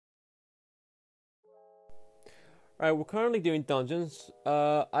Alright, we're currently doing dungeons.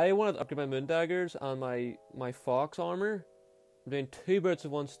 I wanted to upgrade my moon daggers and my fox armor. I'm doing two birds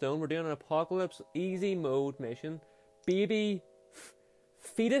with one stone. We're doing an apocalypse easy mode mission. Baby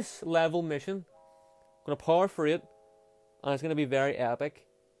fetus level mission. Gonna power through it, and it's gonna be very epic.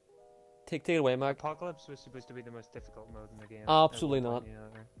 Take it away, Mac. Apocalypse was supposed to be the most difficult mode in the game. Absolutely not.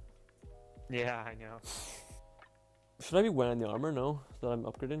 Yeah, I know. Should I be wearing the armor? No, that I'm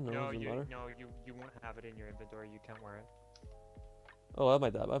upgrading. No, doesn't matter. You won't have it in your inventory. You can't wear it. Oh, I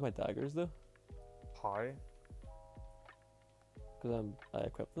have my daggers though. How? Because I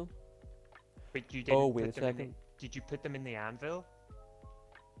equipped them. But you didn't. Oh wait a second. Did you put them in the anvil?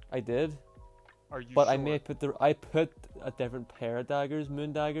 I did. Are you but sure? I put a different pair of daggers,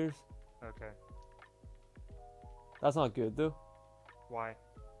 moon daggers. Okay. That's not good though. Why?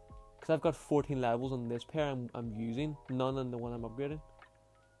 Because I've got 14 levels on this pair I'm using, none on the one I'm upgrading.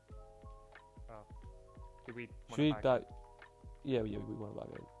 Oh. Do we Should we want to back? Yeah, we want to back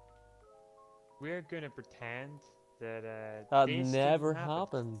out. We're gonna pretend that That this never didn't happen.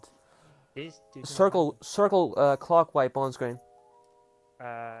 happened. This didn't Circle clock wipe on screen.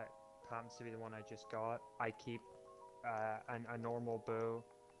 happen. Happens to be the one I just got. I keep a normal bow.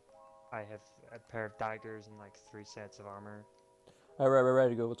 I have a pair of daggers and like 3 sets of armor. Alright, we're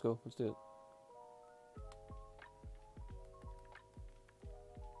ready to go. Let's go. Let's do it.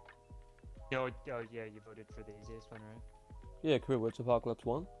 Oh yeah, you voted for the easiest one, right? Yeah, cool. What's Apocalypse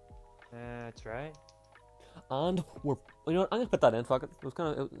 1? That's right. And I'm gonna put that in. Fuck it. It was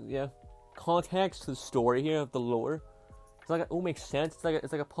kind of yeah. Context to the story here of the lore. It's like it all makes sense.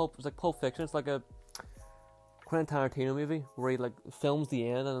 It's like Pulp Fiction. It's like a Quentin Tarantino movie where he like films the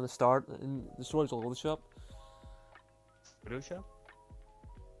end and then the start, and the story's all over the shop. Photoshop?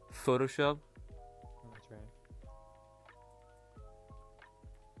 Photoshop. Oh, that's right.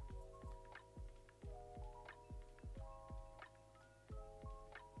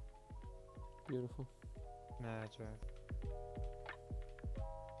 Beautiful. No, that's right.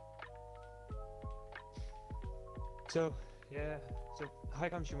 So, yeah. So, how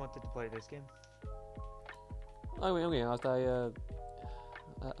come you wanted to play this game? I'm gonna ask. I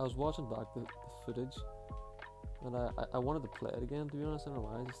was watching back the footage, and I wanted to play it again. To be honest, I don't know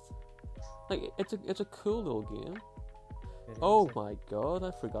why. I just like it's a cool little game. Oh my god,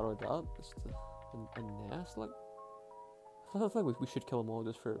 I forgot about that. It's a nest. Like I feel like we should kill them all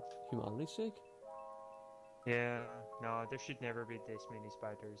just for humanity's sake. Yeah. No, there should never be this many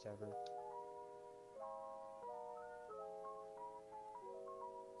spiders ever.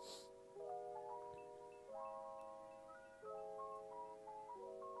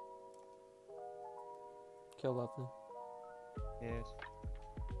 Kill that thing. Yes.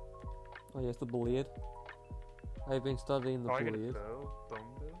 Oh yes, the blade. I've been studying the I got a blade. bow.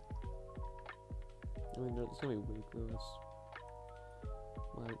 Bone bow? I mean, it's gonna be weak though.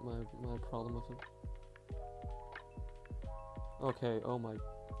 That's my problem with it. Okay. Oh my,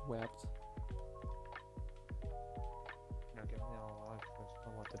 wept. Okay, no, I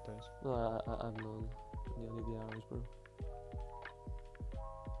wanted those. No, I've none. Yeah, I need the arrows, bro.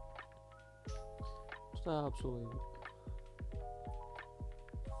 Just absolutely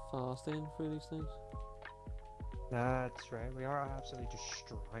fasting through these things. That's right, we are absolutely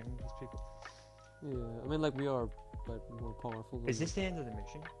destroying these people. Yeah, I mean, like we are, like more powerful. Than Is this the end of the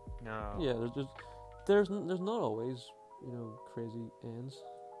mission? No. Yeah, there's not always, crazy ends.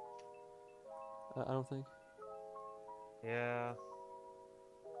 I don't think. Yeah.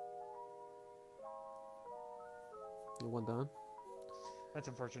 One down. That's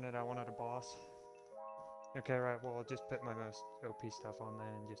unfortunate, I wanted a boss. Okay, right, well, I'll just put my most OP stuff on there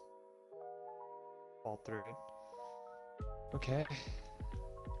and just fall through it. Okay.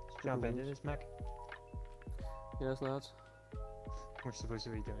 Let's jump into this, Mac. Yes, lads. We're supposed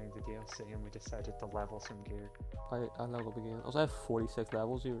to be doing the DLC and we decided to level some gear. I leveled up again. I have 46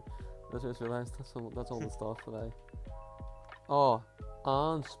 levels. I just realized that's all the stuff that I. Oh,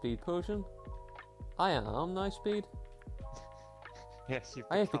 and speed potion. I am now speed. Yes, you've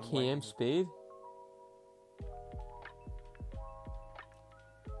I have become became lightning. speed.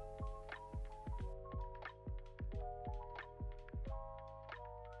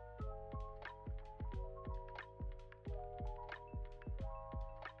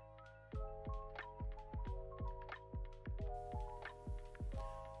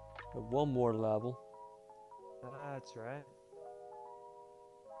 One more level. That's right.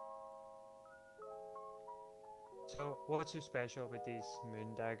 So, what's so special with these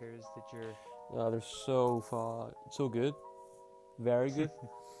moon daggers that you're... They're so good, very good.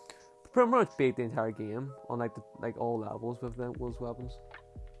 Pretty much beat the entire game on like all levels with those weapons.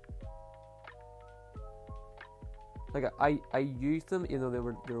 Like I used them even though they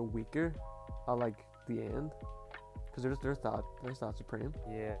were weaker at like the end, because there's that supreme.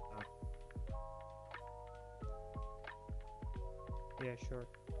 Yeah. Yeah, sure.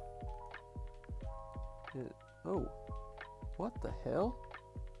 Yeah. Oh, what the hell?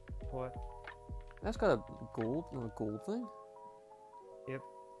 What? That's got a gold thing. Yep,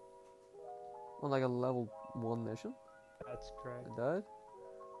 On like a level 1 mission. that's correct. I died.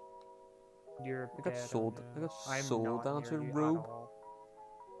 You're I got dead soul. on, I got I'm soul not dancer near you robe. at all.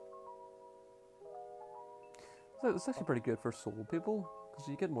 So it's actually pretty good for soul people, because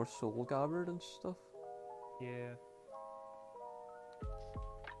you get more soul gathered and stuff. Yeah.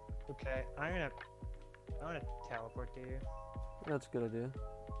 Okay, I'm gonna teleport to you. That's a good idea.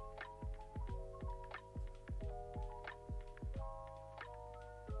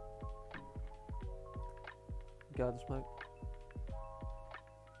 Got this, mate.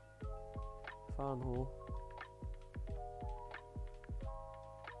 Fan hole.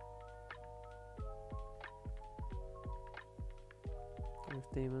 There's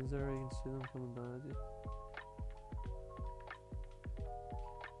demons there, you can see them coming down at you.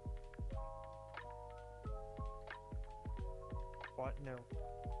 What? No.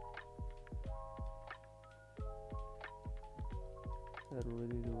 That really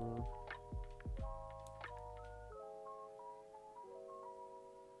do wrong.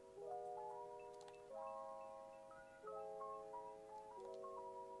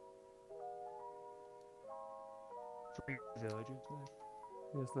 Free villagers, man.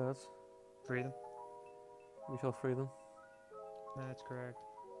 Yes, lads. Free them. We shall free them. That's correct.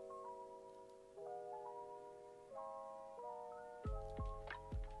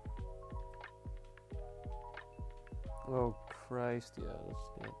 Oh Christ, yeah,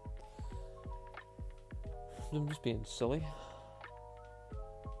 that's I'm just being silly.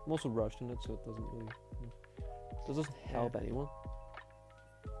 I'm also rushing it, so it doesn't really, it doesn't help anyone.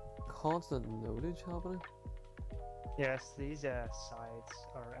 Constant notage happening. Yes, these sites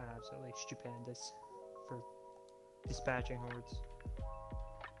are absolutely stupendous for dispatching hordes.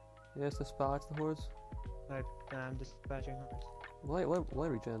 Yes, dispatch the hordes. I'm dispatching hordes. Why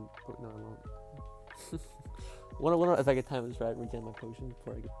regen? No, I won't. Wonder if I get time this right, regen my potion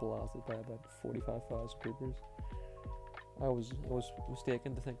before I get blasted by about 45,000 creepers. I was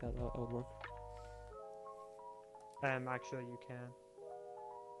mistaken to think that would work. Actually, you can.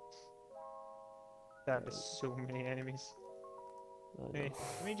 That is so many enemies. Let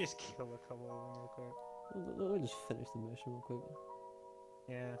me just kill a couple of them real quick. Let me just finish the mission real quick.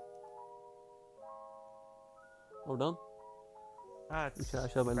 Yeah. Oh, done? It's I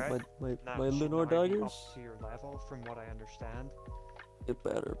should have my that should lunar now be daggers. up to your level, from what I understand. It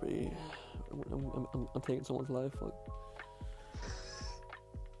better be. I'm taking someone's life. Like,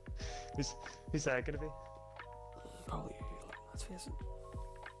 who's that gonna be? probably. Let's face it.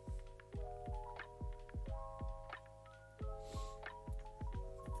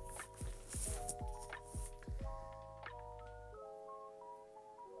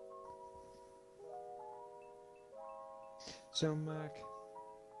 So, Mac,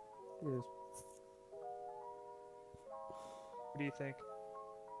 Yes. what do you think?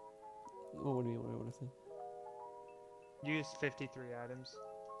 Oh, what do you mean? What do I think? You used 53 items,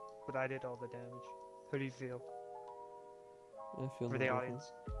 but I did all the damage. How do you feel? I feel For no the different.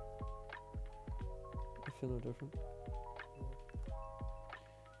 audience. I feel no different.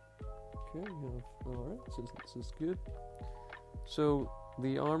 Okay, we have. Alright, this is good. So,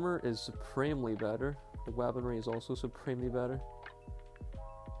 the armor is supremely better. The weaponry is also supremely better.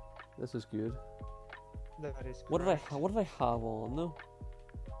 This is good. That is correct. What did I have on though?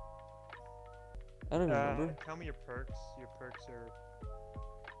 I don't remember. Tell me your perks. Your perks are...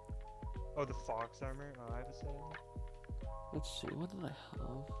 Oh, the fox armor? Oh, I have a set of them. Let's see. What did I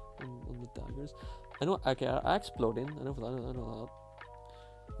have on the daggers? I know. Okay, I exploding. I know that.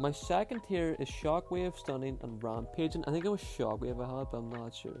 My second tier is shockwave, stunning, and rampaging. I think it was shockwave I had, but I'm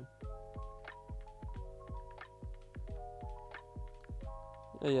not sure.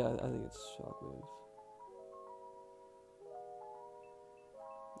 Yeah, I think it's shockwave.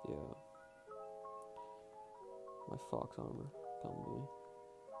 Yeah. My fox armor. Come to me.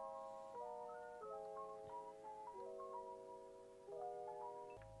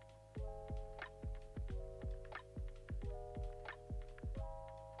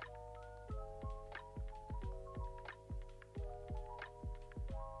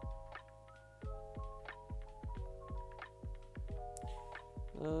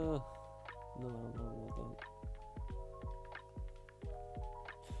 No, I don't want that.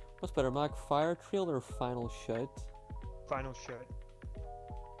 What's better, Mac? Fire Trail or Final Shout? Final Shout.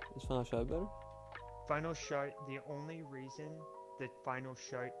 Is Final Shout better? Final Shout, the only reason the Final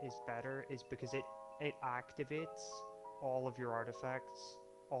Shout is better is because it activates all of your artifacts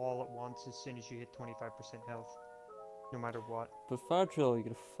all at once as soon as you hit 25% health, no matter what. But fire drill, you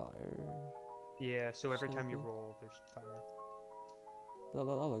get a fire. Yeah, so every time you Something. roll, there's fire. That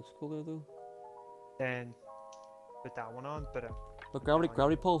looks cool there though. Then put that one on, but But telling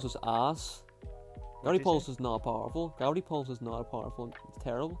gravity pulse is ass. what'd Gravity you pulse say? is not powerful. Gravity pulse is not powerful. It's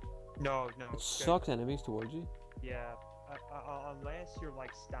terrible. No, It good. sucks enemies towards you. Yeah, unless you're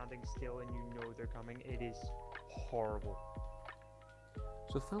like standing still and you know they're coming, it is horrible.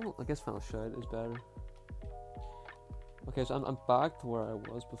 So I guess Final Shout is better. Okay, so I'm back to where I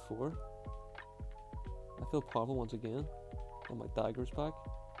was before. I feel powerful once again. And my Daggers back.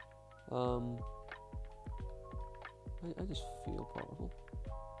 I just feel powerful.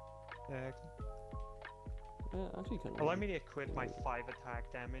 Yeah, actually kind of. Allow me to equip my 5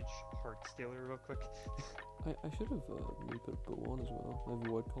 attack damage Heart Stealer real quick. I should have maybe put a bow on as well. My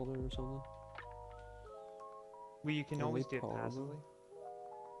Void Collar or something. Well, you can Only always do it powerful. passively.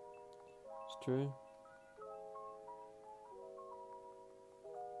 It's true.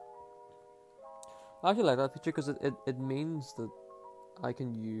 I actually like that feature because it means that I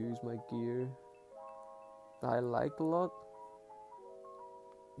can use my gear that I liked a lot.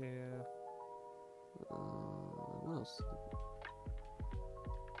 Yeah. What else?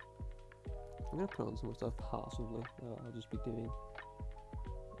 I'm gonna put on some stuff passively. I'll just be doing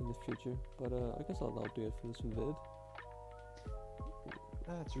in the future. But I guess that'll do it for this vid.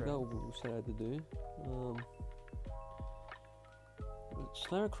 That's We right. got what we set out to do.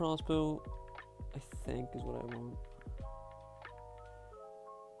 Slayer crossbow, I think, is what I want.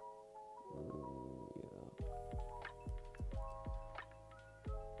 Yeah.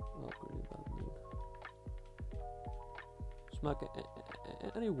 I'll upgrade that mode. Smack.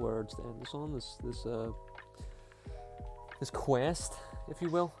 Any words to end this on? This quest, if you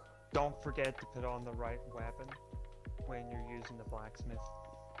will. Don't forget to put on the right weapon when you're using the blacksmith.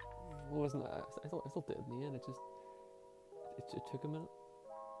 Well, wasn't I still did in the end. It took a minute.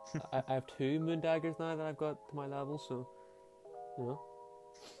 I have 2 moon daggers now that I've got to my level, so you know.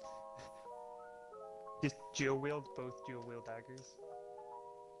 Just dual wield, both dual wield daggers.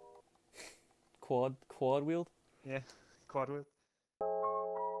 Quad wield. Yeah, quad wield.